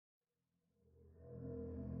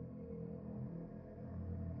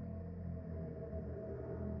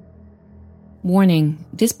Warning,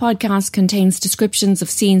 this podcast contains descriptions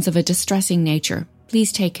of scenes of a distressing nature.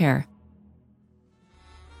 Please take care.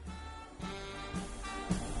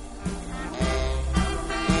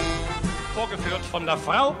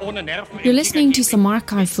 You're listening to some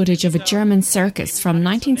archive footage of a German circus from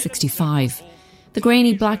 1965. The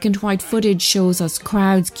grainy black and white footage shows us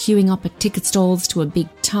crowds queuing up at ticket stalls to a big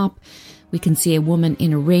top. We can see a woman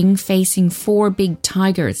in a ring facing 4 big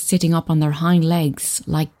tigers sitting up on their hind legs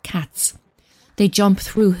like cats. They jump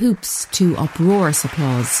through hoops to uproarious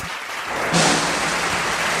applause.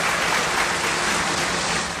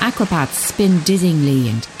 Acrobats spin dizzyingly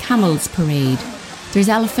and camels parade. There's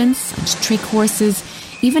elephants and trick horses,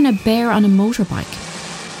 even a bear on a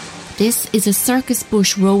motorbike. This is a circus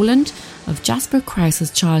bush Roland of Jasper Krause's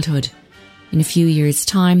childhood. In a few years'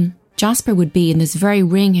 time, Jasper would be in this very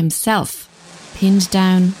ring himself, pinned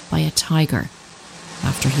down by a tiger,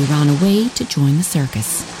 after he ran away to join the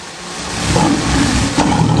circus.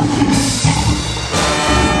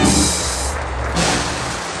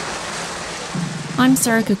 I'm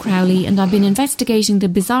Sorcha Crowley and I've been investigating the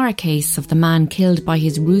bizarre case of the man killed by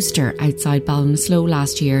his rooster outside Ballinasloe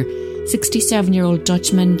last year, 67-year-old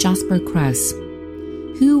Dutchman Jasper Krause.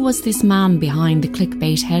 Who was this man behind the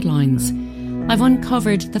clickbait headlines? I've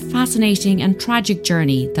uncovered the fascinating and tragic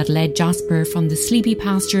journey that led Jasper from the sleepy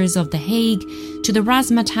pastures of The Hague to the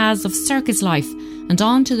razzmatazz of circus life and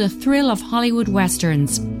on to the thrill of Hollywood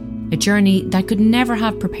westerns. A journey that could never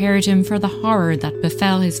have prepared him for the horror that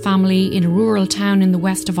befell his family in a rural town in the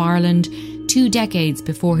west of Ireland 2 decades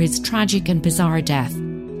before his tragic and bizarre death.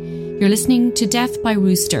 You're listening to Death by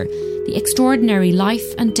Rooster, the extraordinary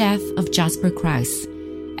life and death of Jasper Krause.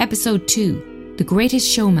 Episode 2, The Greatest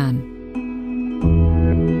Showman.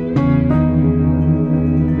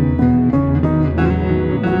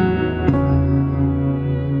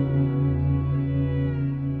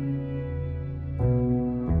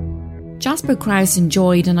 Jasper Krause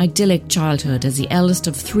enjoyed an idyllic childhood as the eldest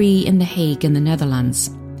of 3 in The Hague in the Netherlands.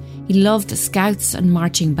 He loved scouts and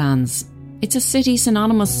marching bands. It's a city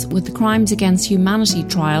synonymous with the crimes against humanity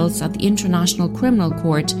trials at the International Criminal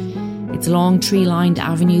Court, its long tree-lined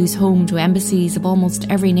avenues home to embassies of almost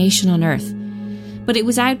every nation on earth. But it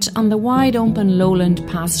was out on the wide open lowland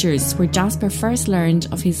pastures where Jasper first learned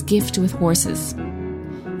of his gift with horses.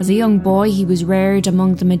 As a young boy, he was reared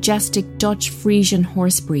among the majestic Dutch Frisian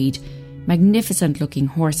horse breed, magnificent-looking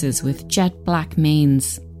horses with jet black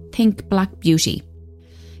manes. Think Black Beauty.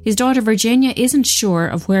 His daughter Virginia isn't sure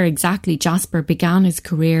of where exactly Jasper began his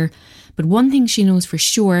career, but one thing she knows for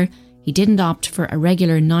sure, he didn't opt for a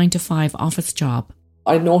regular 9-to-5 office job.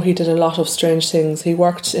 I know he did a lot of strange things. He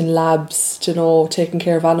worked in labs, taking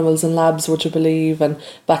care of animals in labs, would you believe? And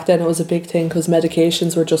back then it was a big thing because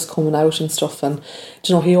medications were just coming out and stuff. And,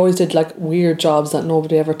 he always did like weird jobs that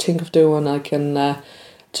nobody ever think of doing.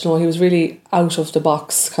 He was really out of the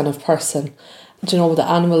box kind of person. With the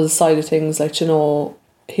animal side of things,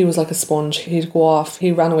 he was like a sponge. He'd go off.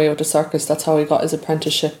 He ran away with the circus. That's how he got his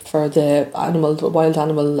apprenticeship for the wild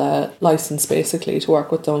animal license, basically, to work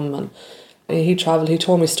with them. And he travelled. He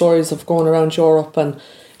told me stories of going around Europe and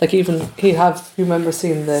you remember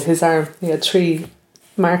seeing his arm. He had 3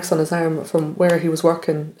 marks on his arm from where he was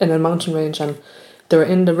working in a mountain range, and they were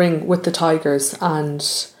in the ring with the tigers,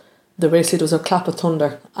 and there was a clap of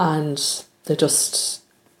thunder and they just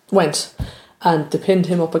went and they pinned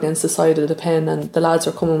him up against the side of the pen, and the lads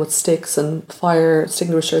were coming with sticks and fire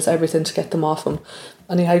extinguishers, everything to get them off him.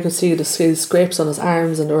 And I could see the scrapes on his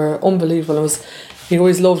arms and they were unbelievable. He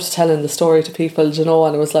always loved telling the story to people,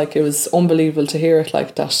 and it was unbelievable to hear it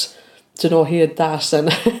like that. He had that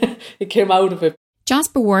and he came out of it.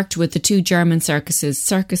 Jasper worked with the 2 German circuses,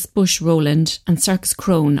 Circus Bush Roland and Circus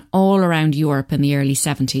Krone, all around Europe in the early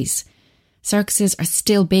 70s. Circuses are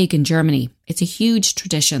still big in Germany. It's a huge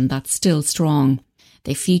tradition that's still strong.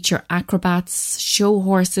 They feature acrobats, show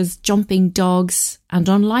horses, jumping dogs, and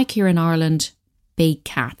unlike here in Ireland, big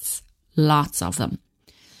cats. Lots of them.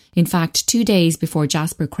 In fact, 2 days before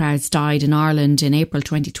Jasper Krause died in Ireland in April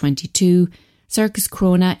 2022, Circus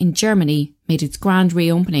Krone in Germany made its grand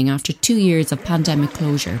reopening after 2 years of pandemic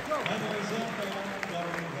closure.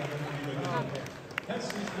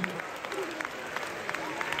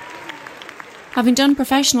 Having done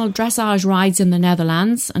professional dressage rides in the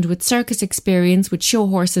Netherlands and with circus experience with show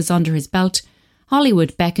horses under his belt,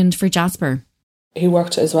 Hollywood beckoned for Jasper. He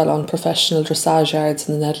worked as well on professional dressage yards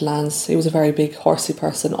in the Netherlands. He was a very big horsey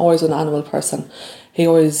person, always an animal person. He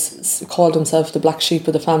always called himself the black sheep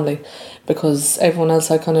of the family because everyone else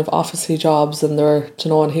had kind of officey jobs and they were,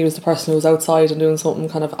 and he was the person who was outside and doing something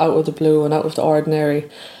kind of out of the blue and out of the ordinary.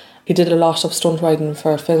 He did a lot of stunt riding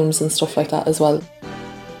for films and stuff like that as well.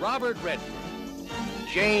 Robert Redford,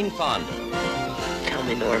 Jane Fonda. Tell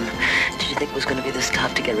me, Norm, did you think it was going to be this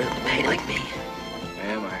tough to get rid of a pain like me?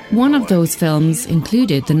 One of those films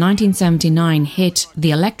included the 1979 hit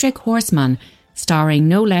The Electric Horseman, starring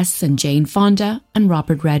no less than Jane Fonda and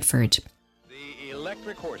Robert Redford. The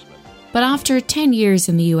Electric Horseman. But after 10 years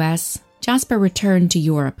in the US, Jasper returned to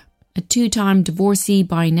Europe. A two-time divorcee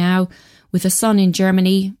by now, with a son in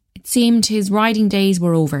Germany, it seemed his riding days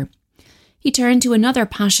were over. He turned to another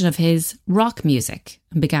passion of his, rock music,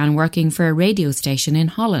 and began working for a radio station in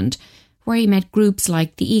Holland, where he met groups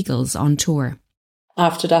like the Eagles on tour.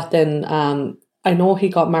 After that then, I know he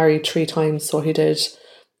got married 3 times, so he did.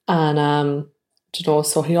 And,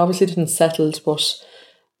 so he obviously didn't settle, but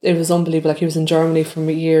it was unbelievable. Like, he was in Germany for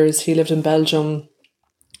years, he lived in Belgium,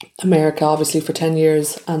 America obviously for 10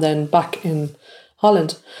 years, and then back in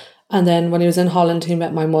Holland. And then when he was in Holland, he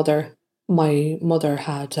met my mother. My mother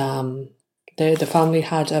had, the family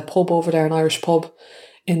had a pub over there, an Irish pub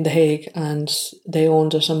in The Hague, and they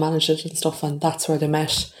owned it and managed it and stuff, and that's where they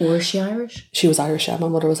met. Was she Irish? She was Irish, yeah, my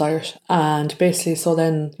mother was Irish. And basically, so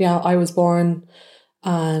then, yeah, I was born,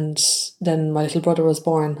 and then my little brother was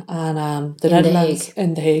born, and the Netherlands,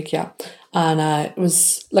 in The Hague, yeah. And it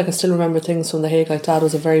was, like, I still remember things from The Hague. Like, Dad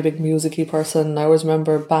was a very big music-y person. I always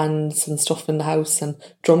remember bands and stuff in the house, and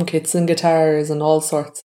drum kits and guitars and all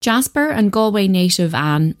sorts. Jasper and Galway native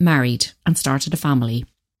Anne married and started a family.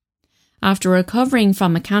 After recovering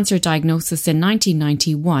from a cancer diagnosis in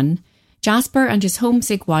 1991, Jasper and his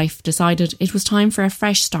homesick wife decided it was time for a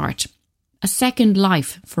fresh start. A second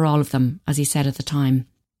life for all of them, as he said at the time.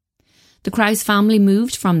 The Krause family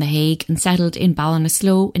moved from The Hague and settled in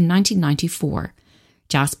Ballinasloe in 1994.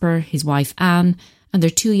 Jasper, his wife Anne, and their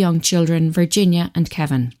 2 young children, Virginia and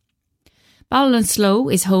Kevin.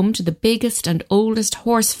 Ballinasloe is home to the biggest and oldest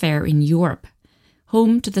horse fair in Europe,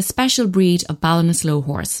 home to the special breed of Ballinasloe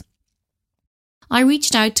horse. I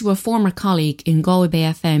reached out to a former colleague in Galway Bay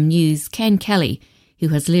FM News, Ken Kelly, who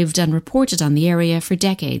has lived and reported on the area for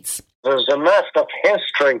decades. There's a massive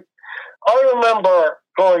history. I remember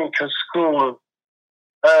going to school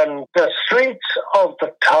and the streets of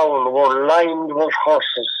the town were lined with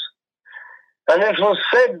horses. And it was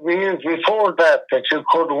said years before that you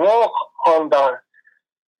could walk on the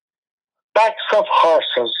backs of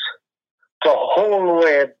horses the whole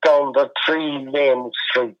way down the 3 main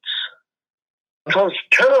streets. It was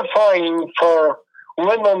terrifying for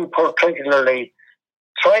women particularly,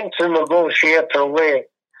 trying to negotiate their way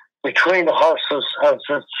between horses as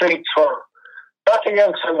the streets were nothing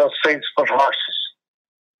else in the streets but horses.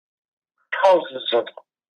 Thousands of them.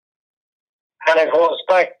 And it goes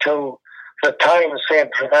back to the time,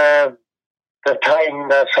 the time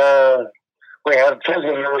that we had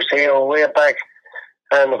visitors here way back,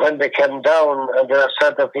 and when they came down and they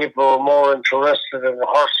said that people were more interested in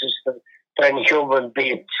horses than human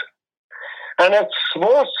beings. And it's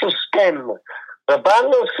supposed to stem. The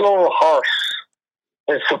Ballinasloe horse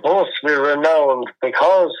is supposed to be renowned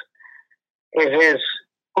because it is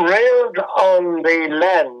reared on the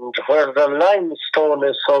land where the limestone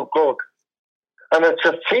is so good. And it's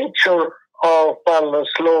a feature of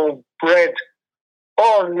Ballinasloe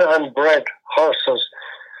born and bred horses.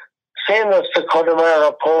 Same as the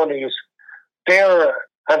Connemara ponies. They're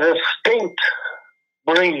a distinct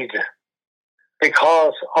breed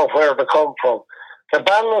because of where they come from. The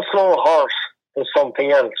Ballinasloe horse is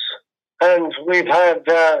something else. And we've had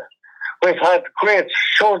great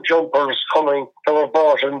show jumpers coming that were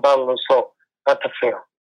bought in Ballinasloe at the fair.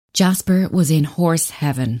 Jasper was in horse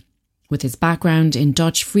heaven. With his background in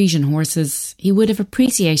Dutch Frisian horses, he would have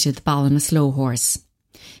appreciated the Ballinasloe horse.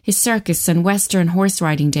 His circus and Western horse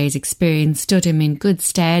riding days experience stood him in good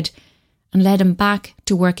stead and led him back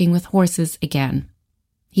to working with horses again.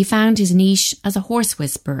 He found his niche as a horse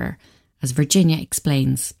whisperer, as Virginia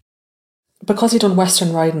explains. Because he done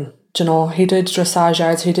Western riding, he did dressage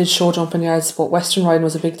yards, he did show jumping yards, but Western riding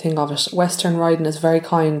was a big thing of it. Western riding is very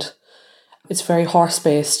kind. It's very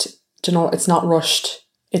horse-based. It's not rushed.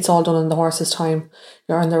 It's all done in the horse's time.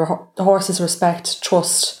 You earn the horse's respect,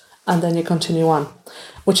 trust, and then you continue on,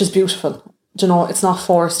 which is beautiful. It's not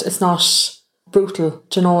forced, it's not brutal.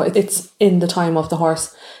 It's in the time of the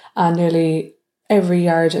horse. And nearly every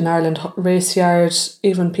yard in Ireland, race yard,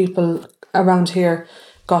 even people around here,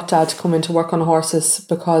 got Dad to come in to work on horses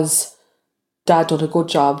because Dad done a good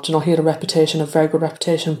job. He had a very good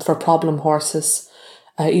reputation for problem horses.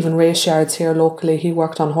 Even race yards here locally, he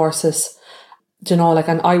worked on horses.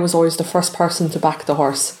 And I was always the first person to back the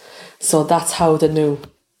horse. So that's how they knew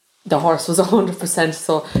the horse was 100%.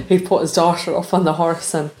 So he put his daughter up on the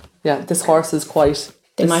horse, and yeah, this horse is quite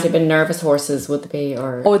They might have been nervous horses, would they be?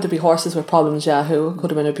 Or there'd be horses with problems, yeah, who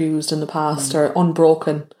could have been abused in the past or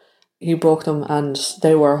unbroken. He broke them and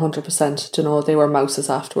they were 100%, they were mouses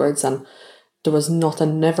afterwards, and there was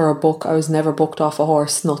nothing, never a book. I was never booked off a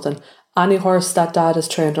horse, nothing. Any horse that Dad has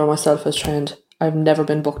trained or myself has trained, I've never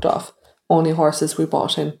been booked off. Only horses we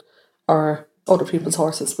bought in or other people's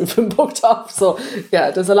horses we've been booked off. So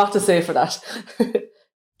yeah, there's a lot to say for that.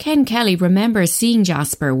 Ken Kelly remembers seeing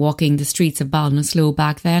Jasper walking the streets of Ballinasloe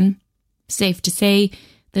back then. Safe to say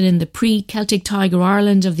that in the pre-Celtic Tiger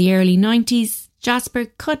Ireland of the early 90s, Jasper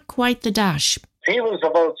cut quite the dash. He was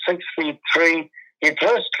about 6'3". He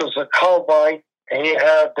dressed as a cowboy. He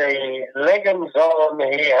had the leggings on.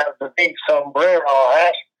 He had the big sombrero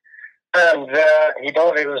hat. And he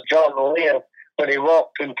thought he was John Wayne when he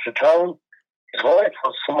walked into town. His wife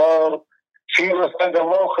was small. She was either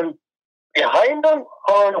walking behind him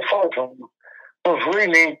or in front of him, but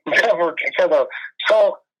really never together.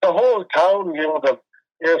 So the whole town knew them.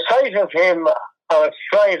 The sight of him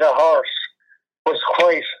astride a horse was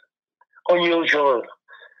quite unusual.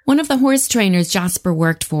 One of the horse trainers Jasper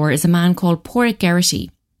worked for is a man called Porrick Geraghty.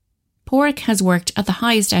 Porrick has worked at the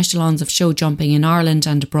highest echelons of show jumping in Ireland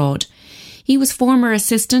and abroad. He was former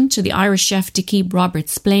assistant to the Irish chef d'equipe Robert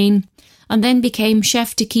Splain, and then became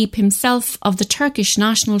chef d'equipe himself of the Turkish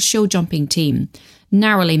national show jumping team,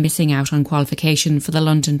 narrowly missing out on qualification for the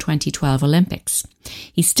London 2012 Olympics.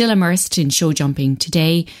 He's still immersed in show jumping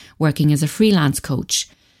today, working as a freelance coach.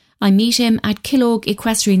 I meet him at Killogue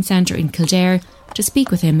Equestrian Centre in Kildare to speak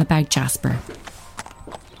with him about Jasper.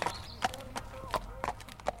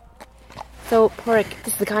 So, Porrick,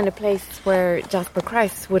 this is the kind of place where Jasper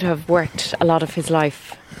Krause would have worked a lot of his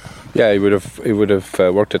life. Yeah, he would have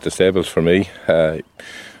worked at the stables for me. I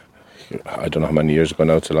don't know how many years ago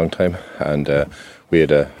now, it's a long time. And we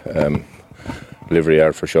had a livery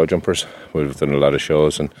yard for show jumpers. We would have done a lot of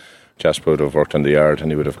shows, and Jasper would have worked on the yard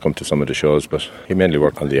and he would have come to some of the shows, but he mainly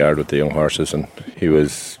worked on the yard with the young horses, and he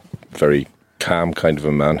was very calm kind of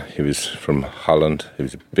a man. He was from Holland. He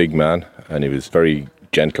was a big man and he was very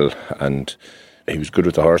gentle, and he was good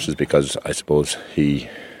with the horses because I suppose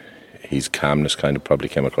his calmness kind of probably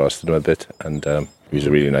came across to them a bit, and he was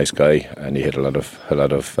a really nice guy, and he had a lot of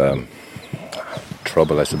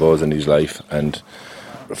trouble, I suppose, in his life. And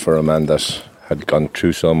for a man that had gone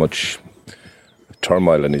through so much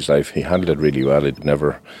turmoil in his life, he handled it really well. It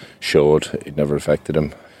never showed, it never affected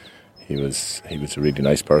him. He was a really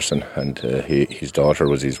nice person, and his daughter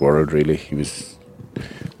was his world, really. He was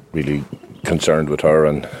really concerned with her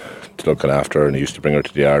and looking after her, and he used to bring her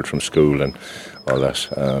to the yard from school and all that.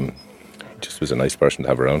 Just was a nice person to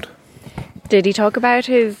have around. Did he talk about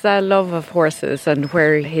his love of horses and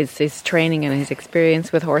where his training and his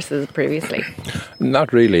experience with horses previously?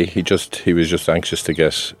 Not really. He was just anxious to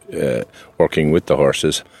get working with the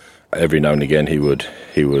horses. Every now and again he would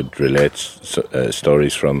relate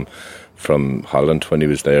stories from Holland when he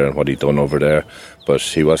was there and what he'd done over there, but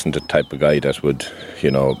he wasn't the type of guy that would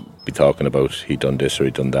be talking about he'd done this or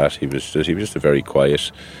he'd done that. He was just a very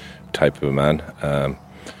quiet type of a man.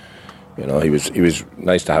 He was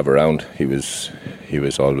nice to have around. He was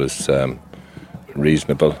always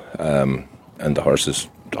reasonable, and the horses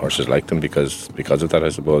liked him because of that, I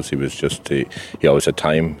suppose. He always had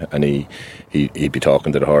time, and he'd be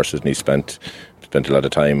talking to the horses, and he spent a lot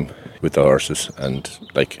of time with the horses. And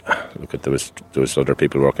there was other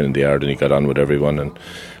people working in the yard, and he got on with everyone, and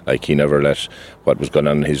he never let what was going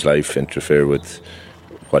on in his life interfere with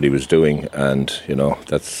what he was doing. And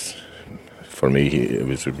that's, for me, it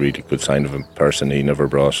was a really good sign of a person. He never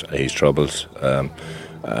brought his troubles.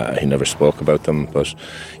 He never spoke about them. But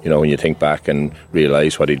when you think back and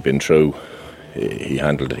realise what he'd been through, he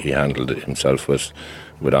handled it himself with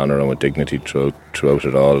honour and with dignity throughout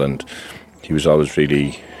it all. And he was always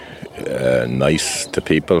really nice to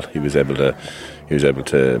people. He was able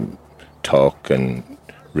to talk and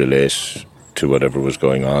relate to whatever was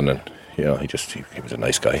going on. And he was a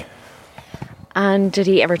nice guy. And did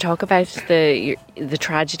he ever talk about the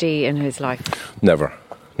tragedy in his life? Never.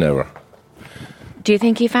 Do you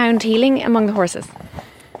think he found healing among the horses?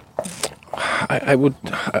 I would,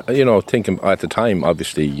 thinking at the time,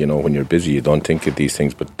 obviously, when you're busy, you don't think of these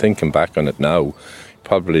things. But thinking back on it now,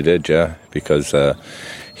 probably did, yeah, because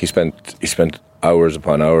he spent hours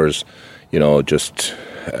upon hours, just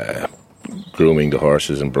grooming the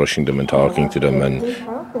horses and brushing them and talking to them and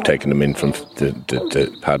taking them in from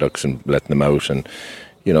the paddocks and letting them out, and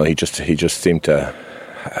he just seemed to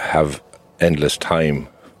have endless time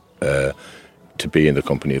to be in the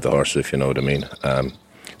company of the horses, if you know what I mean.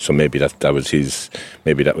 So maybe that was his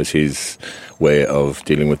way of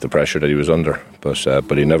dealing with the pressure that he was under. But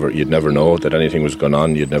you'd never know that anything was going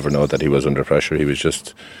on. You'd never know that he was under pressure. He was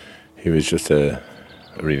just a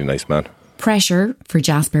really nice man. Pressure for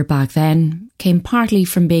Jasper back then came partly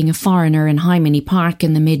from being a foreigner in Hymany Park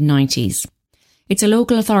in the mid-90s. It's a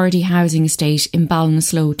local authority housing estate in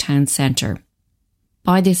Ballinasloe town centre.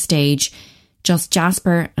 By this stage, just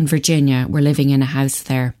Jasper and Virginia were living in a house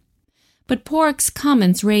there. But Pork's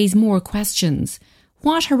comments raise more questions.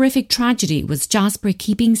 What horrific tragedy was Jasper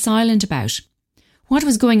keeping silent about? What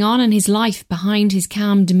was going on in his life behind his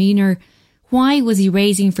calm demeanour? Why was he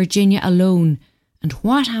raising Virginia alone? And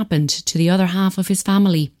what happened to the other half of his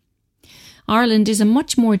family? Ireland is a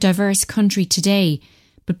much more diverse country today,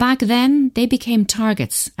 but back then they became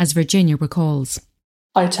targets, as Virginia recalls.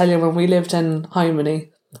 I tell you, when we lived in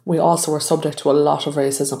Hymany, we also were subject to a lot of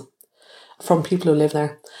racism from people who live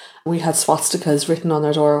there. We had swastikas written on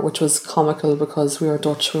our door, which was comical because we were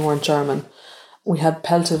Dutch, we weren't German. We had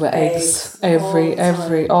pelted with eggs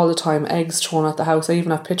all the time, eggs thrown at the house. I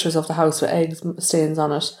even have pictures of the house with egg stains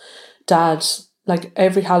on it. Dad, like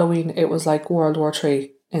every Halloween, it was like World War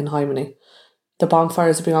III in Hymany. The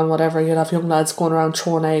bonfires would be on, whatever. You'd have young lads going around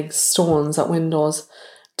throwing eggs, stones at windows.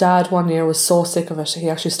 Dad one year was so sick of it, he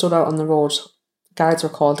actually stood out on the road. Guards were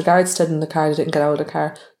called. The guards stayed in the car, they didn't get out of the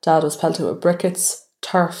car. Dad was pelted with briquettes,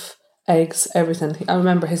 turf, eggs, everything. I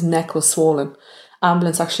remember his neck was swollen.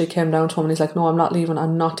 Ambulance actually came down to him and he's like, no, I'm not leaving.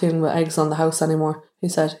 I'm not dealing with eggs on the house anymore. He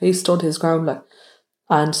said he stood his ground, like,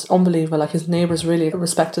 and unbelievable. Like, his neighbours really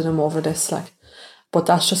respected him over this, like. But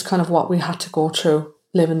that's just kind of what we had to go through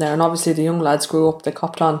living there. And obviously the young lads grew up, they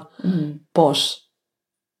copped on. But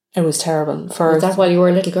it was terrible. Was that while you were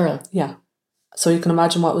a little girl? Yeah. So you can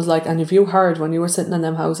imagine what it was like. And if you heard when you were sitting in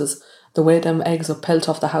them houses, the way them eggs would pelt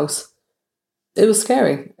off the house, it was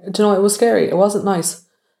scary. Do you know, it was scary. It wasn't nice.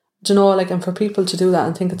 Do you know, like, and for people to do that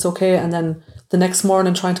and think it's okay, and then the next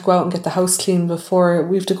morning trying to go out and get the house clean before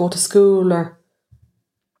we have to go to school, or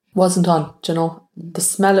wasn't on, do you know, the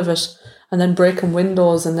smell of it, and then breaking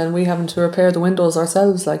windows, and then we having to repair the windows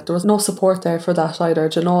ourselves. Like, there was no support there for that either,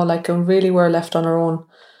 do you know, like, and really were left on our own.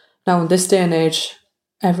 Now in this day and age,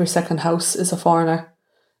 every second house is a foreigner,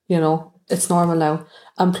 you know, it's normal now.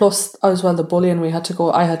 And plus as well, the bullying I had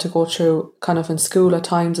to go through kind of in school at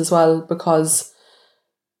times as well because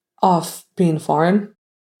of being foreign.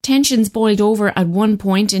 Tensions boiled over at one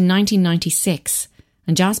point in 1996,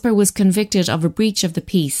 and Jasper was convicted of a breach of the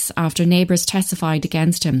peace after neighbours testified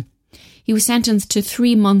against him. He was sentenced to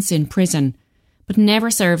 3 months in prison, but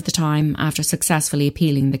never served the time after successfully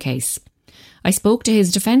appealing the case. I spoke to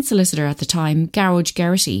his defence solicitor at the time, Garage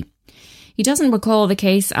Geraghty. He doesn't recall the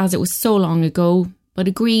case as it was so long ago, but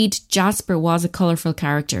agreed Jasper was a colourful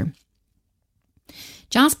character.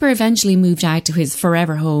 Jasper eventually moved out to his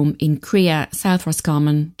forever home in Crea, South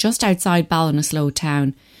Roscommon, just outside Ballinasloe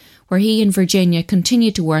town, where he and Virginia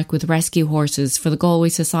continued to work with rescue horses for the Galway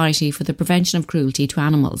Society for the Prevention of Cruelty to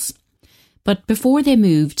Animals. But before they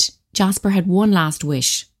moved, Jasper had one last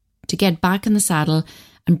wish: to get back in the saddle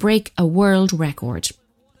and break a world record.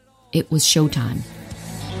 It was showtime.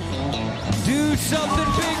 Do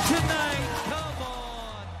something big tonight, come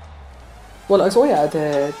on! Well, I saw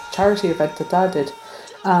the charity event that Dad did.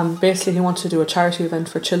 Basically he wanted to do a charity event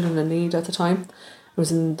for children in need at the time. It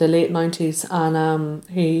was in the late 90s, and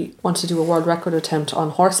he wanted to do a world record attempt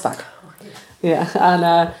on horseback. Yeah,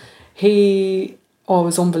 and he... Oh, it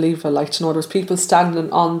was unbelievable. Like, you know, there was people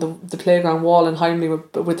standing on the playground wall in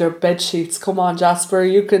Hymany with their bed sheets. Come on, Jasper,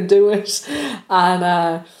 you can do it.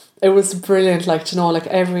 And it was brilliant. Like, you know, like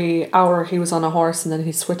every hour he was on a horse and then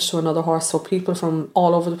he switched to another horse. So people from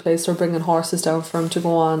all over the place were bringing horses down for him to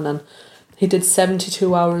go on. And he did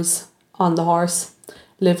 72 hours on the horse,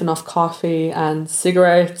 living off coffee and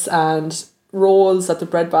cigarettes and rolls that the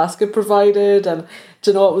breadbasket provided. And,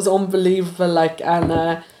 you know, it was unbelievable. Like,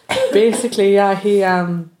 and... basically, yeah, he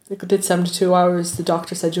did 72 hours. The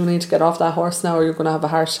doctor said, you need to get off that horse now or you're going to have a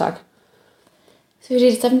heart attack. So he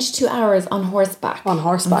did 72 hours on horseback? On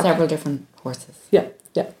horseback. On several different horses? Yeah.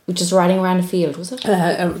 Just riding around a field, was it?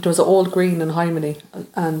 There was an old green in Hymany,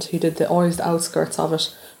 and he did always the outskirts of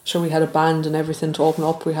it. Sure, we had a band and everything to open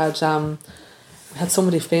up. We had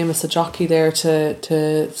somebody famous, a jockey there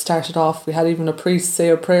to start it off. We had even a priest say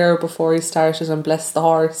a prayer before he started and bless the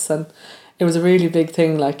horse, and it was a really big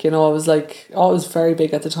thing, like, you know, it was like, it was very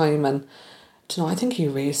big at the time, and, you know, I think he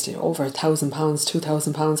raised over £1,000,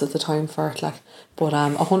 £2,000 at the time for it, like, but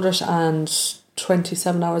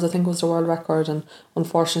 127 hours, I think, was the world record, and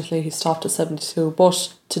unfortunately he stopped at 72,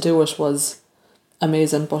 but to do it was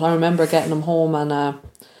amazing. But I remember getting him home, and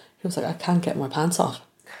he was like, I can't get my pants off,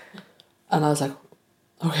 and I was like,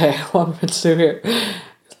 okay, what am I meant to do here?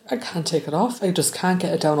 I can't take it off. I just can't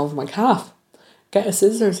get it down over my calf. Get a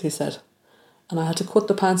scissors, he said. And I had to cut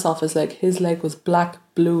the pants off his leg. His leg was black,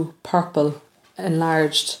 blue, purple,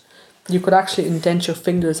 enlarged. You could actually indent your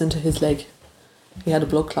fingers into his leg. He had a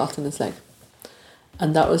blood clot in his leg.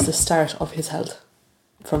 And that was the start of his health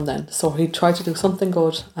from then. So he tried to do something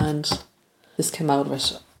good and this came out of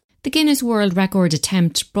it. The Guinness World Record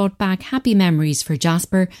attempt brought back happy memories for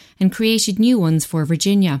Jasper and created new ones for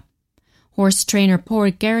Virginia. Horse trainer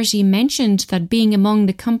Padraig Geraghty mentioned that being among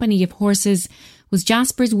the company of horses was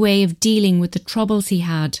Jasper's way of dealing with the troubles he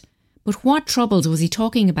had. But what troubles was he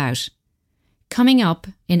talking about? Coming up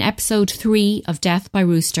in episode 3 of Death by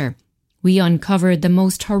Rooster, we uncovered the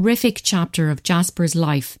most horrific chapter of Jasper's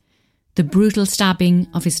life, the brutal stabbing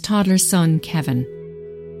of his toddler son, Kevin.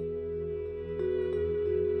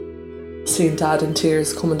 Seeing Dad in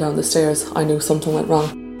tears coming down the stairs, I knew something went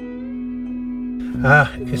wrong.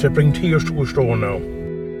 It's a bring tears to a store now.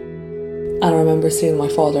 And I remember seeing my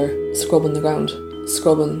father scrubbing the ground,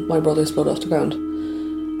 scrubbing my brother's blood off the ground,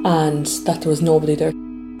 and that there was nobody there.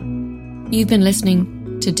 You've been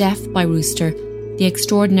listening to Death by Rooster, the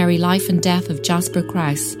extraordinary life and death of Jasper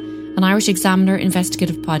Krause, an Irish Examiner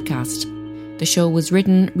investigative podcast. The show was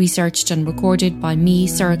written, researched and recorded by me,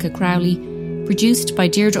 Sorcha Crowley, produced by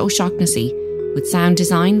Deirdre O'Shaughnessy, with sound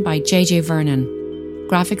design by JJ Vernon.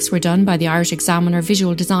 Graphics were done by the Irish Examiner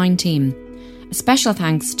visual design team. A special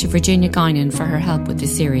thanks to Virginia Guinan for her help with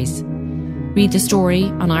this series. Read the story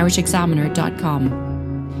on irishexaminer.com.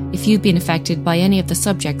 If you've been affected by any of the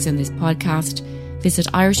subjects in this podcast, visit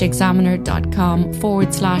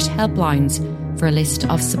irishexaminer.com/helplines for a list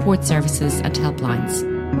of support services and helplines.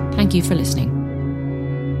 Thank you for listening.